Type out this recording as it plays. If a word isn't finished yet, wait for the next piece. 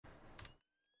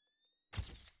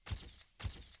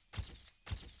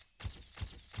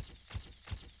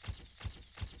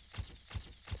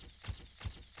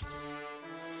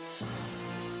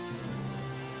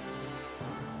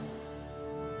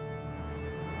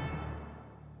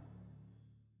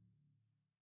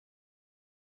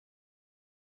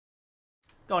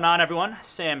Going on, everyone?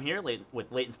 Sam here with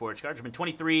Layton Sports Cards. I've been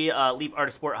 23 Leaf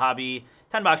Artist Sport Hobby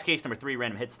 10-box case number 3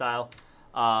 random hit style.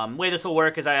 Way this will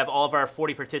work is I have all of our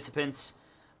 40 participants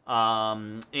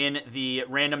in the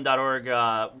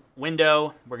random.org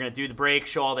window. We're going to do the break,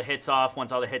 show all the hits off.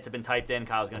 Once all the hits have been typed in,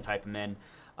 Kyle's going to type them in.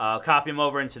 Copy them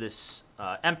over into this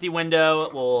empty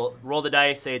window. We'll roll the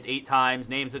dice, say it's 8 times.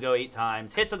 Names will go 8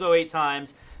 times. Hits will go 8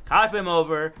 times. Copy them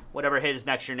over. Whatever hit is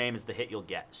next to your name is the hit you'll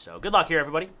get. So good luck here,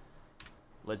 everybody.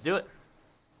 Let's do it.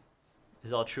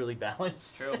 Is it all truly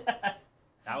balanced? True.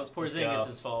 That was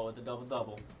Porzingis' fault with the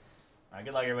double-double. All right,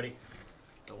 good luck, everybody.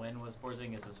 The win was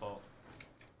Porzingis' fault.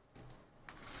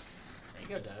 There you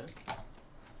go, Devin.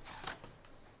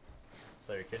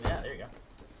 So you're kidding? Yeah, there you go.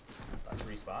 About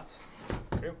 3 spots.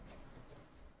 True.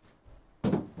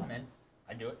 I'm in.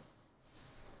 I'd do it.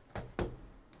 Who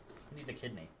needs a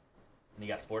kidney? And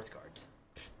you got sports cards.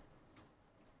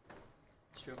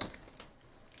 It's true.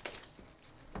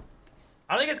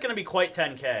 I don't think it's going to be quite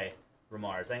 10K,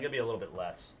 Ramars. I think it'll be a little bit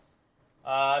less.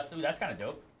 So that's kind of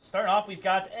dope. Starting off, we've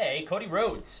got a Cody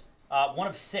Rhodes. 1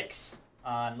 of 6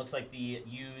 on, looks like the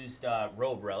used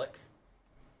robe relic.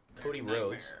 Cody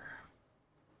Rhodes.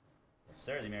 Yes,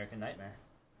 sir, the American Nightmare.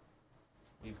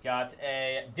 We've got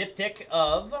a diptych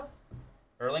of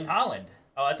Erling Haaland.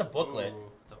 Oh, that's a booklet.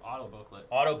 Ooh, it's an auto booklet.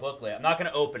 Auto booklet. I'm not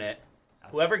going to open it.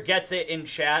 Whoever gets it in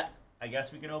chat, I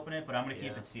guess we can open it, but I'm going to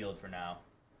keep it sealed for now.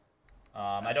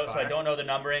 I don't know the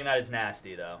numbering. That is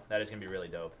nasty, though. That is going to be really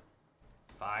dope.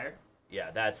 Fire?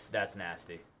 Yeah, that's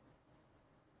nasty.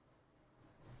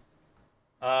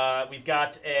 We've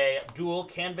got a dual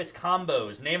canvas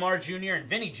combos. Neymar Jr. and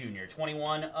Vinny Jr.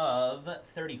 21 of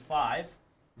 35.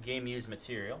 Game used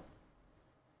material.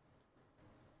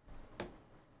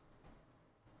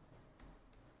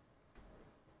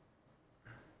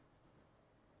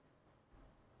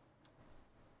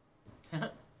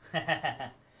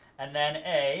 And then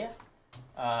a,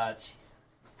 jeez,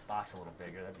 this box a little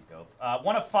bigger. That'd be dope.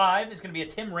 1 of 5 is going to be a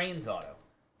Tim Raines auto.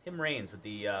 Tim Raines with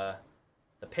the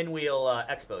Pinwheel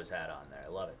Expos hat on there. I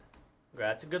love it.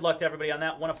 Congrats. Good luck to everybody on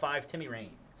that. 1 of 5, Timmy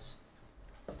Raines.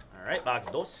 All right,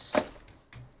 box dos.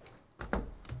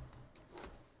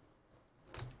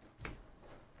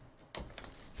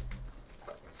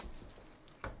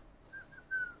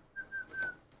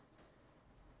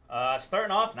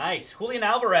 Starting off, nice. Julian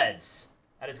Alvarez.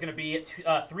 That is going to be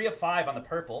 3 of 5 on the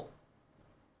purple.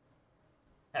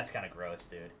 That's kind of gross,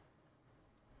 dude.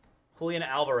 Julian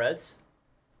Alvarez.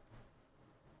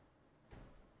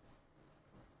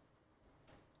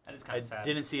 That is kind of sad. I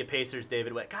didn't see a Pacers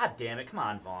David West. God damn it. Come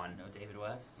on, Vaughn. No David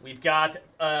West. We've got,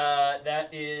 that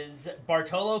is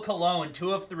Bartolo Colon,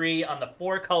 2 of 3 on the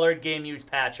 4-colored game-used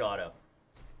patch auto.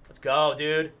 Let's go,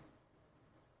 dude.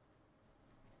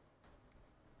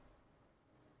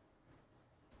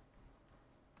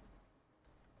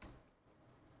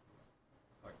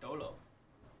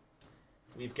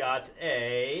 We've got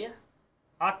a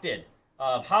Octid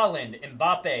of Haaland,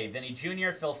 Mbappe, Vinny Jr.,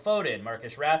 Phil Foden,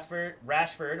 Marcus Rashford,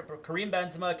 Kareem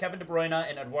Benzema, Kevin De Bruyne,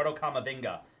 and Eduardo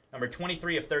Camavinga. Number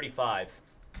 23 of 35.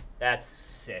 That's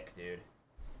sick, dude.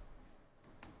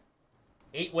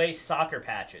 8-way soccer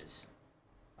patches.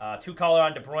 2-color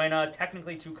on De Bruyne,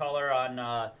 technically 2-color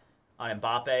on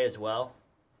Mbappe as well.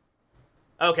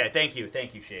 Okay, thank you,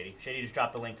 Shady. Shady just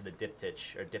dropped the link to the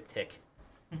diptych, or diptych.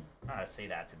 I don't know how to say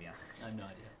that, to be honest. I have no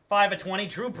idea. 5 of 20,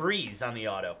 Drew Brees on the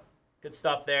auto. Good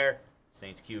stuff there.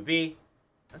 Saints QB.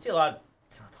 I see a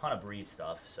ton of Brees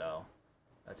stuff, so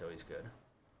that's always good.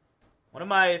 One of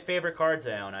my favorite cards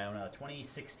I own a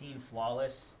 2016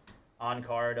 Flawless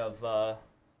on-card of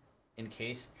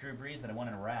encased Drew Brees that I won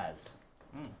in a Raz.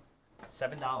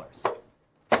 $7. It's like,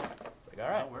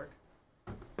 all right. That'll work.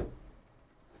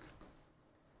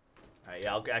 All right,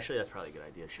 yeah, actually, that's probably a good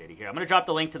idea, Shady. Here, I'm going to drop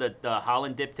the link to the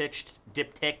Haaland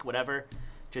diptych, whatever,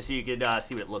 just so you could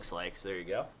see what it looks like. So there you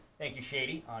go. Thank you,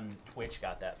 Shady, on Twitch.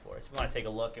 Got that for us. If you want to take a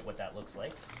look at what that looks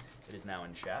like, it is now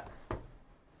in chat.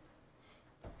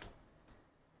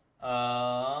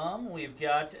 We've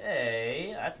got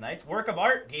a, that's nice, work of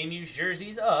art, game-used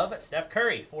jerseys of Steph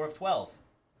Curry, 4 of 12.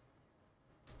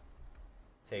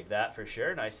 Take that for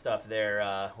sure. Nice stuff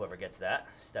there, whoever gets that.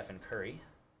 Stephen Curry.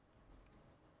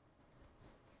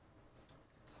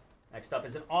 Next up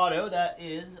is an auto that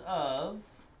is of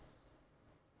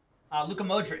Luka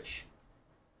Modric.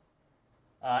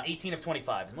 18 of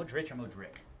 25. Is Modric or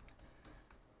Modric?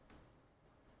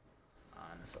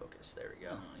 On focus. There we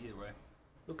go. Either way.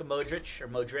 Luka Modric or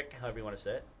Modric, however you want to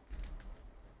say it.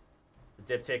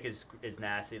 The diptych is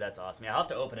nasty. That's awesome. Yeah, I'll have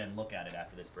to open it and look at it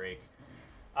after this break.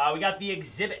 We got the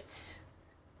exhibit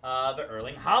of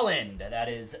Erling Haaland. That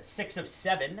is 6 of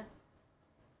 7.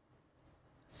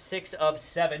 6 of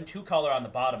 7. 2 color on the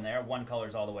bottom there. 1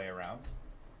 color's all the way around.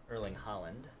 Erling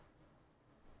Haaland.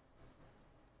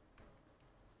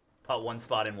 Put 1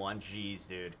 spot in 1. Jeez,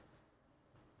 dude.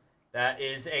 That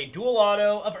is a dual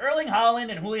auto of Erling Haaland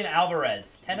and Julian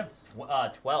Alvarez. 10 of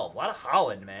 12. A lot of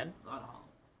Haaland, man. A lot of Haaland.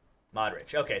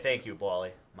 Modric. Okay, thank you,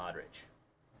 Wally. Modric.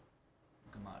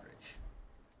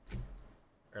 Modric.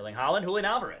 Erling Haaland, Julian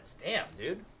Alvarez. Damn,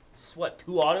 dude. This is what,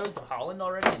 2 autos of Haaland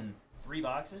already in 3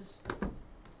 boxes?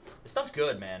 This stuff's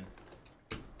good, man.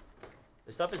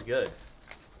 This stuff is good. It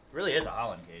really is a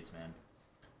Haaland case, man.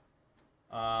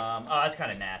 Oh, that's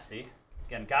kind of nasty.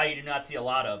 Again, guy you do not see a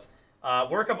lot of.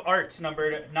 Work of art,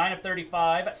 numbered 9 of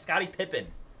 35. Scottie Pippen.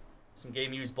 Some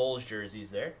game-used Bulls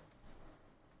jerseys there.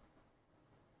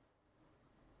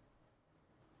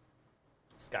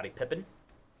 Scottie Pippen.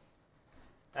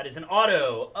 That is an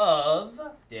auto of...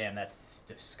 Damn, that's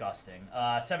disgusting.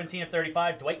 17 of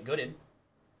 35, Dwight Gooden.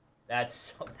 That's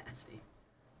so nasty.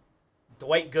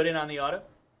 Dwight Gooden on the auto.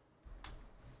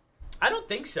 I don't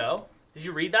think so. Did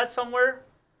you read that somewhere,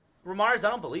 Ramars? I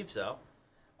don't believe so.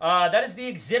 That is the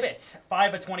exhibit.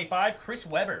 5 of 25, Chris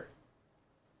Webber.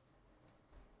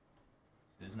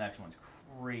 This next one's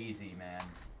crazy, man.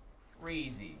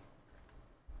 Crazy.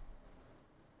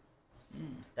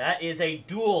 That is a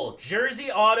dual jersey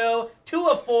auto, 2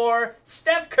 of 4,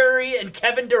 Steph Curry and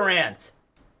Kevin Durant.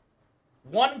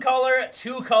 1 color,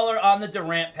 2 color on the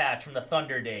Durant patch from the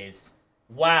Thunder days.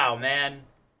 Wow, man.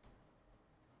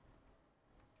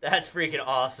 That's freaking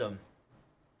awesome.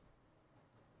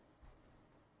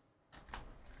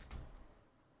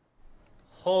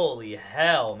 Holy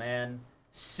hell, man.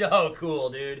 So cool,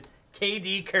 dude.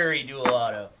 KD Curry dual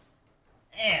auto.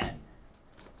 Man.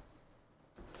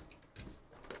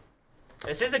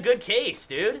 This is a good case,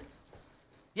 dude.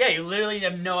 Yeah, you literally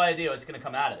have no idea what's going to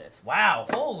come out of this. Wow.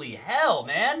 Holy hell,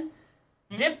 man.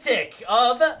 Diptych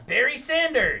of Barry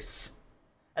Sanders.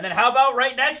 And then how about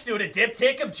right next to it, a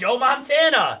diptych of Joe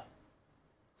Montana?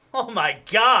 Oh my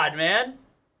god, man.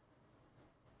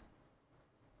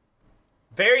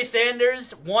 Barry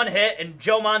Sanders, 1 hit, and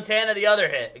Joe Montana, the other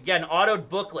hit. Again, autoed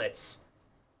booklets.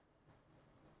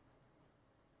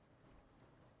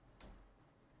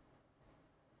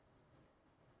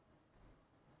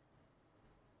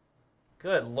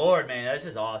 Good lord, man. This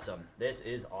is awesome. This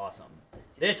is awesome.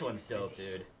 This one's dope,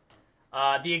 dude.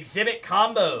 The exhibit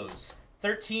combos.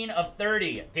 13 of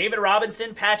 30. David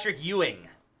Robinson, Patrick Ewing.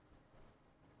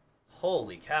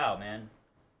 Holy cow, man.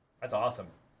 That's awesome.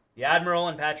 The Admiral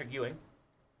and Patrick Ewing.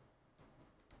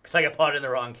 Because I got put in the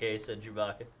wrong case, said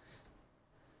Chewbacca.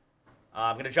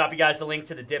 I'm going to drop you guys the link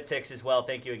to the diptychs as well.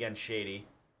 Thank you again, Shady.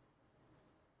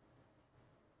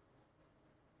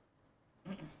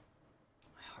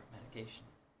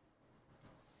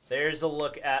 There's a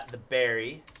look at the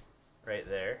Barry right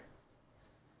there.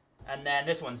 And then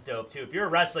this one's dope, too. If you're a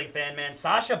wrestling fan, man,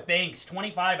 Sasha Banks,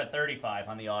 25 of 35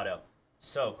 on the auto.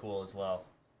 So cool as well.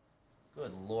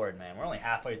 Good lord, man. We're only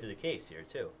halfway through the case here,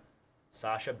 too.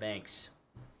 Sasha Banks.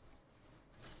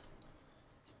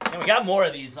 And we got more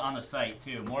of these on the site,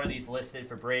 too. More of these listed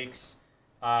for breaks.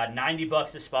 90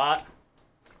 bucks a spot.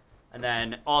 And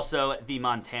then also the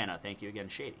Montana. Thank you again,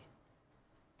 Shady.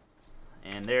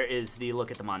 And there is the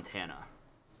look at the Montana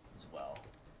as well.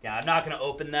 Yeah, I'm not going to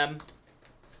open them.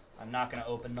 I'm not going to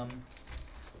open them.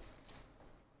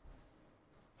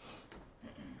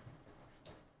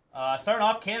 Starting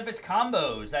off, canvas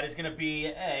combos. That is going to be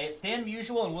a Stan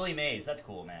Musial and Willie Mays. That's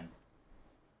cool, man.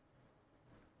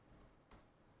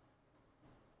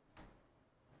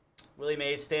 Willie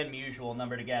Mays, Stan Musial,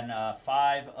 numbered again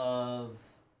 5 of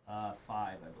 5,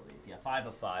 I believe. Yeah, 5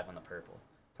 of 5 on the purple.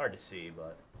 It's hard to see,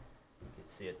 but you can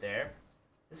see it there.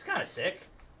 This is kind of sick.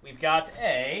 We've got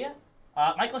a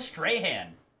Michael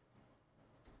Strahan.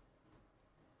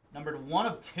 Numbered 1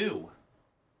 of 2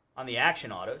 on the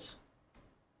action autos.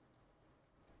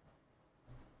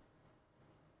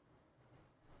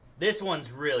 This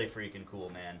one's really freaking cool,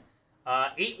 man.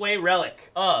 8-way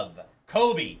relic of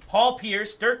Kobe, Paul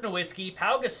Pierce, Dirk Nowitzki,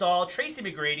 Pau Gasol, Tracy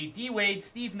McGrady, D. Wade,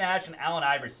 Steve Nash, and Allen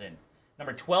Iverson.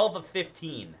 Number 12 of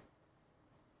 15.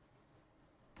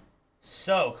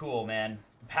 So cool, man.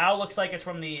 Pau looks like it's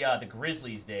from the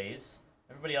Grizzlies days.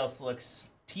 Everybody else looks...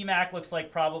 T-Mac looks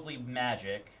like probably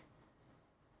Magic.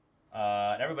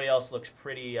 And everybody else looks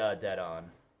pretty dead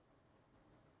on.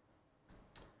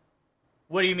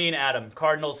 What do you mean, Adam?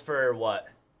 Cardinals for what?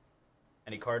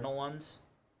 Any Cardinal ones?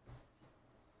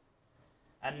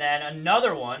 And then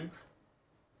another one.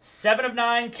 7 of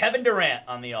 9, Kevin Durant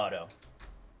on the auto.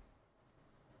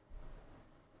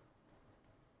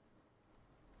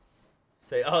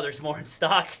 Say, oh, there's more in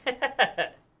stock.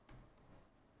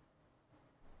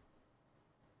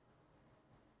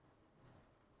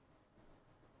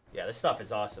 this stuff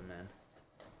is awesome, man.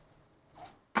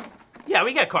 Yeah,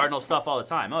 we get Cardinal stuff all the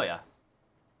time. Oh, yeah.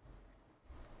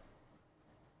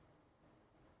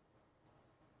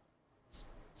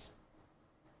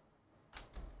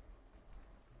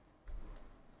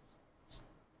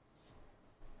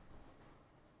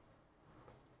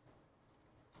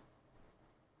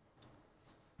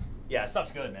 Yeah,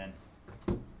 stuff's good, man.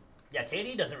 Yeah,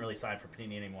 KD doesn't really sign for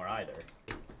Panini anymore either.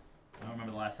 I don't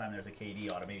remember the last time there was a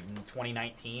KD auto. Maybe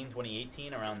 2019,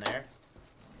 2018, around there.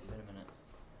 Wait a minute.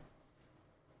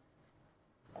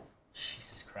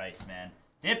 Jesus Christ, man.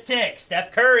 Diptych,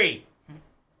 Steph Curry.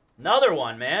 Another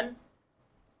one, man.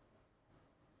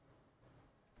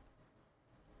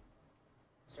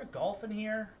 Is there golf in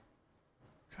here?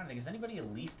 I'm trying to think. Is anybody a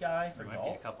Leaf guy for golf? There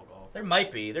might be a couple golf. There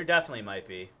might be. There definitely might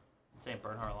be. Saying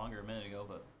Bernhardt longer a minute ago,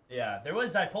 but Yeah, there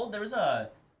was. There was a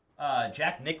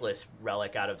Jack Nicklaus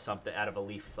relic out of a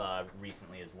Leaf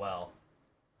recently as well.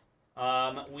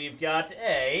 We've got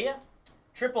a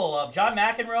triple of John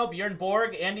McEnroe, Bjorn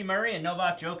Borg, Andy Murray, and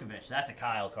Novak Djokovic. That's a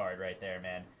Kyle card right there,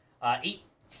 man.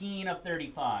 18 of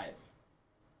 35.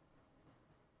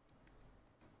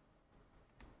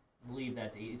 I believe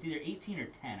that's it's either 18 or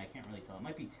 10. I can't really tell. It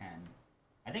might be 10.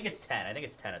 I think it's 10. I think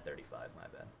it's 10 at 35. My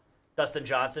bad. Dustin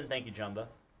Johnson, thank you, Jumba.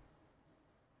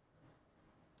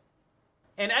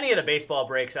 And any of the baseball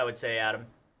breaks, I would say, Adam.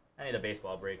 Any of the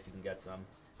baseball breaks, you can get some.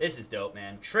 This is dope,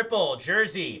 man. Triple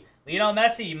jersey, Lionel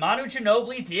Messi, Manu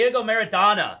Ginobili, Diego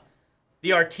Maradona.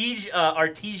 The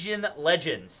Artesian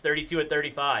Legends, 32 at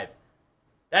 35.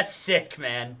 That's sick,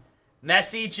 man.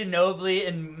 Messi, Ginobili,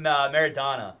 and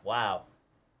Maradona. Wow.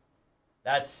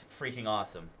 That's freaking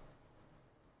awesome.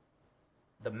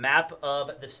 The map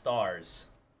of the stars.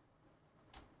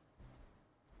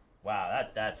 Wow,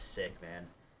 that's sick, man.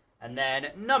 And then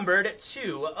numbered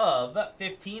 2 of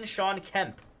 15, Sean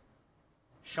Kemp.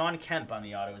 Sean Kemp on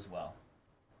the auto as well.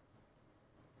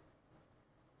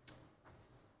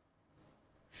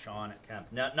 Sean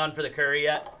Kemp. None for the Curry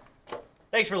yet.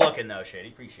 Thanks for looking, though, Shady.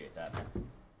 Appreciate that, man.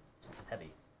 It's heavy.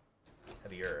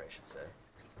 Heavier, I should say.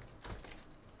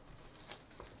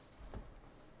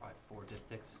 probably 4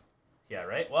 diptychs. Yeah,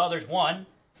 right? Well, there's one.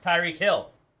 It's Tyreek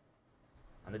Hill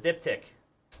on the diptych.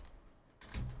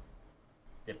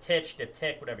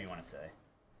 Diptych, whatever you want to say.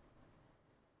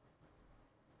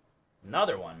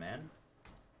 Another one, man.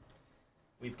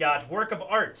 We've got work of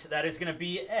art. That is going to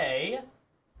be a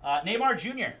Neymar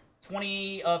Jr.,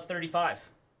 20 of 35.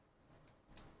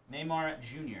 Neymar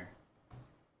Jr.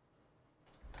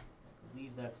 I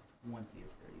believe that's 20 of 35.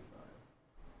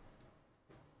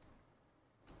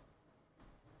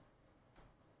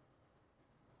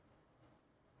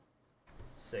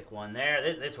 Sick one there.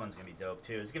 This one's going to be dope,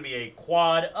 too. It's going to be a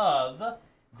quad of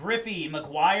Griffey,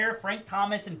 McGuire, Frank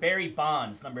Thomas, and Barry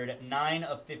Bonds, numbered 9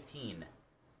 of 15.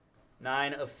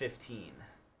 9 of 15.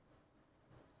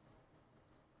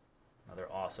 Another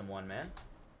awesome one, man.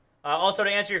 Also, to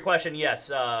answer your question, yes,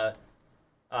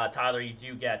 Tyler, you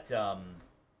do get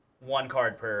 1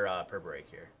 card per break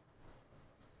here.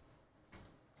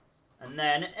 And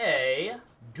then a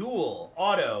dual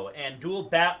auto and dual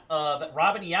bat of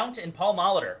Robin Yount and Paul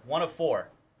Molitor, 1 of 4.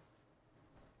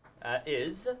 That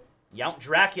is Yount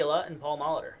Dracula and Paul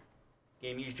Molitor.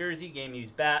 Game used jersey, game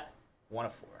used bat, 1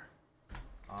 of 4.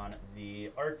 On the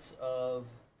arts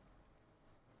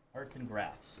and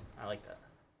graphs. I like that.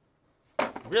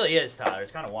 It really is, Tyler. It's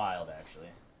kind of wild, actually.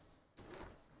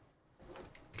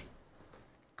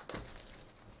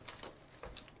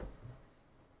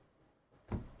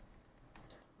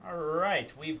 All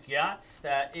right, we've got,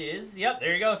 that is, yep,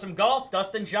 there you go, some golf.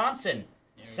 Dustin Johnson,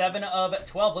 7 of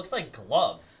 12. Looks like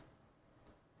glove.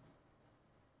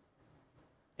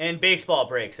 And baseball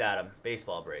breaks, Adam.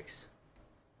 Baseball breaks.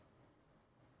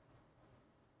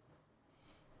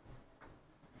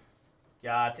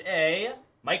 Got a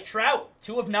Mike Trout,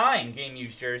 2 of 9 game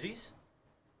used jerseys.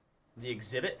 The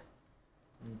exhibit.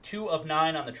 And 2 of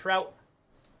 9 on the Trout.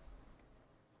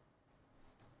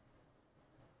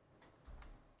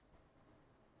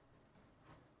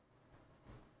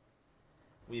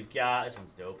 We've got, this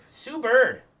one's dope, Sue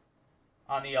Bird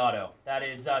on the auto. That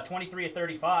is 23 of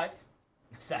 35.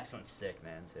 That one's sick,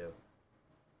 man, too.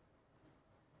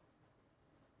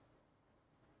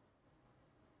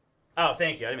 Oh,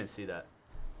 thank you. I didn't even see that.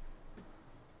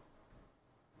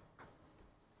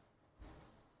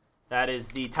 That is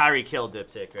the Tyreek Hill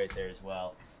diptych right there as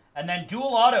well. And then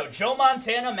dual auto, Joe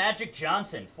Montana, Magic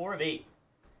Johnson, 4 of 8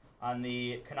 on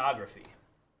the iconography.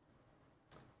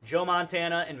 Joe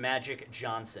Montana and Magic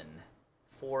Johnson,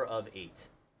 4 of 8.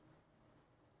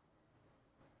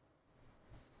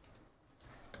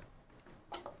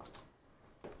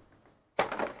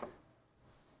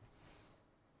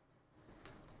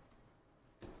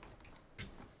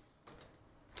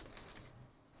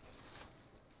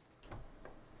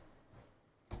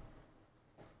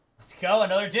 go.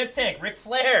 Another diptych. Ric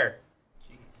Flair.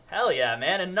 Jeez. Hell yeah,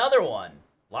 man. Another one.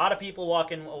 A lot of people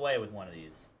walking away with one of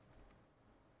these.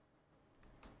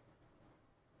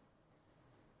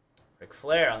 Ric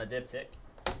Flair on the diptych.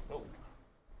 Oh.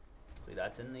 See,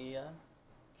 that's in the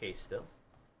case still.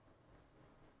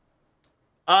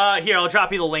 Here, I'll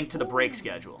drop you the link to the break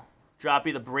schedule. Drop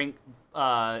you the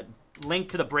link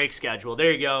to the break schedule.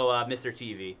 There you go, Mr.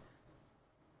 TV.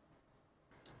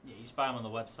 Yeah, you just buy them on the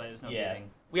website. There's no bidding.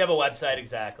 We have a website,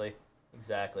 exactly.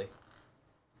 Exactly.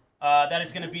 That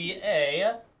is going to be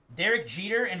a Derek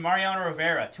Jeter and Mariano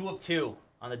Rivera, 2 of 2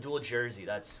 on the dual jersey.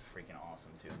 That's freaking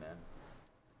awesome, too, man.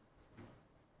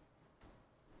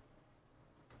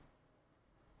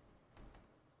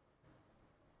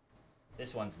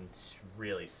 This one's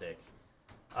really sick.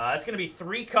 It's going to be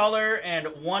 3-color and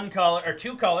 1-color, or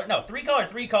 2-color. No, 3-color,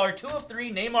 3-color, 2 of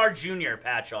 3 Neymar Jr.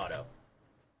 patch auto.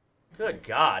 Good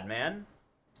God, man.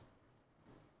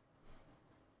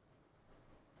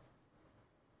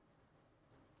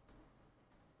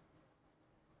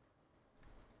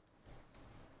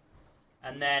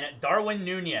 And then Darwin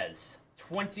Nunez,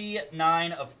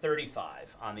 29 of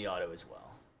 35 on the auto as well.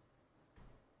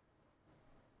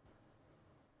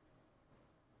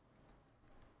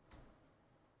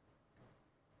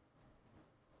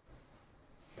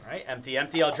 All right, empty,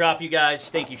 empty. I'll drop you guys.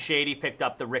 Thank you, Shady. Picked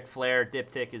up the Ric Flair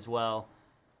diptych as well.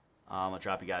 I'll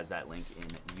drop you guys that link in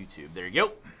YouTube. There you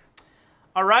go.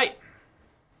 All right.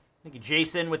 Thank you,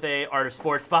 Jason, with a Art of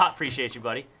Sports spot. Appreciate you,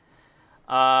 buddy.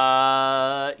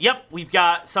 Yep, we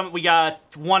got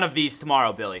one of these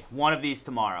tomorrow, Billy. One of these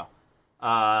tomorrow.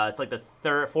 It's like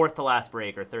the fourth to last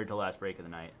break or third to last break of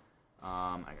the night.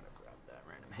 I gotta grab that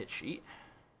random hit sheet.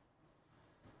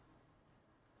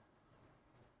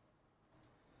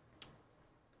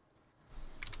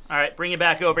 All right, bring it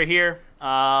back over here.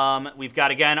 We've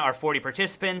got, again, our 40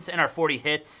 participants and our 40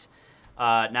 hits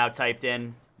now typed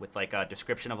in with, like, a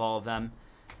description of all of them.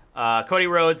 Cody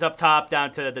Rhodes up top,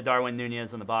 down to the Darwin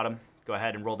Nunez on the bottom. Go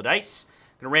ahead and roll the dice.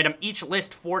 I'm going to random each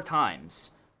list 4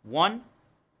 times. 1,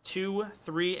 2,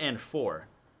 3, and 4.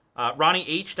 Ronnie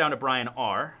H down to Brian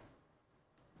R.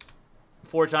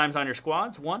 4 times on your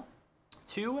squads. 1,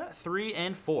 2, 3,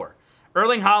 and 4.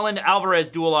 Erling Haaland, Alvarez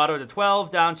dual auto to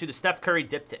 12, down to the Steph Curry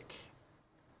diptych.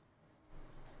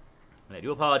 And I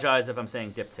do apologize if I'm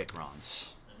saying diptych wrong.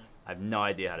 I have no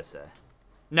idea how to say.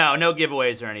 No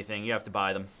giveaways or anything. You have to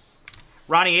buy them.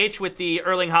 Ronnie H with the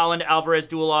Erling Haaland, Alvarez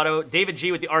dual auto. David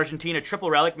G with the Argentina triple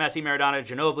relic, Messi, Maradona,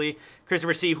 Ginobili.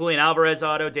 Christopher C, Julian Alvarez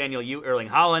auto. Daniel U, Erling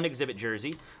Haaland exhibit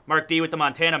jersey. Mark D with the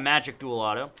Montana Magic dual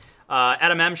auto.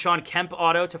 Adam M, Sean Kemp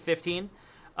auto to 15.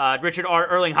 Richard R,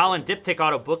 Erling Haaland diptych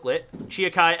auto booklet.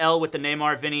 Chiakai L with the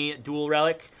Neymar Vinny dual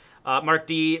relic. Mark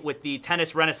D with the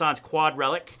Tennis Renaissance quad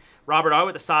relic. Robert R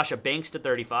with the Sasha Banks to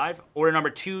 35. Order number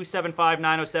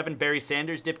 275907, Barry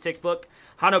Sanders diptych book.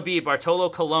 Hano B, Bartolo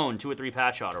Colon, 2 of 3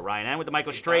 patch auto. Ryan N with the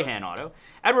Michael Strahan auto.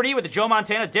 Edward E with the Joe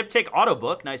Montana diptych auto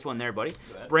book. Nice one there, buddy.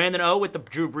 Brandon O with the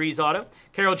Drew Brees auto.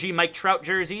 Carol G, Mike Trout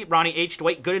jersey. Ronnie H,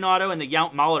 Dwight Gooden auto. And the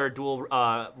Yount Molitor dual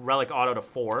relic auto to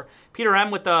 4. Peter M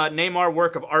with the Neymar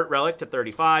work of art relic to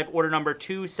 35. Order number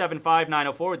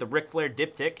 275904 with the Ric Flair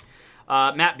diptych.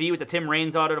 Matt B with the Tim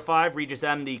Raines auto to 5. Regis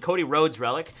M, the Cody Rhodes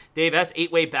relic. Dave S,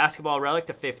 8-way basketball relic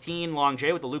to 15. Long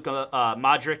J with the Luka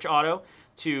Modric auto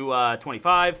to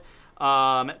 25.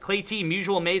 Clay T,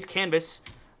 Mutual Maze canvas.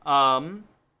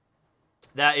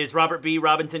 That is Robert B,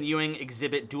 Robinson Ewing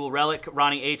exhibit dual relic.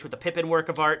 Ronnie H with the Pippen work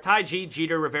of art. Ty G,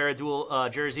 Jeter Rivera dual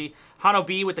jersey. Hano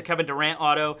B with the Kevin Durant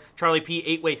auto. Charlie P,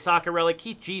 8-way soccer relic.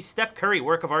 Keith G, Steph Curry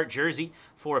work of art jersey,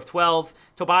 4 of 12.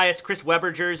 Tobias, Chris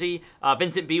Webber jersey.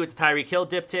 Vincent B with the Tyreek Hill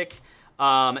diptych.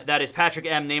 That is Patrick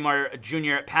M, Neymar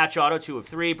Jr. patch auto, 2 of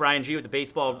 3. Brian G with the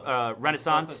baseball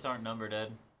Renaissance. Those aren't numbered,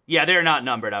 Ed. Yeah, they're not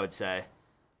numbered, I would say.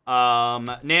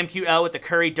 NamQL with the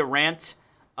Curry Durant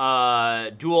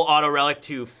dual auto relic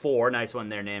to 4. Nice one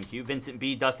there, NamQ. Vincent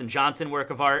B, Dustin Johnson work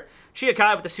of art. Chia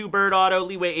Kai with the Sue Bird auto.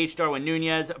 Leeway H, Darwin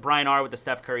Nunez. Brian R with the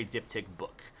Steph Curry diptych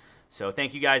book. So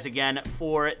thank you guys again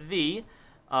for the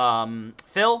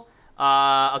fill.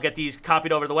 I'll get these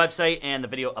copied over to the website and the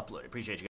video uploaded. Appreciate you guys.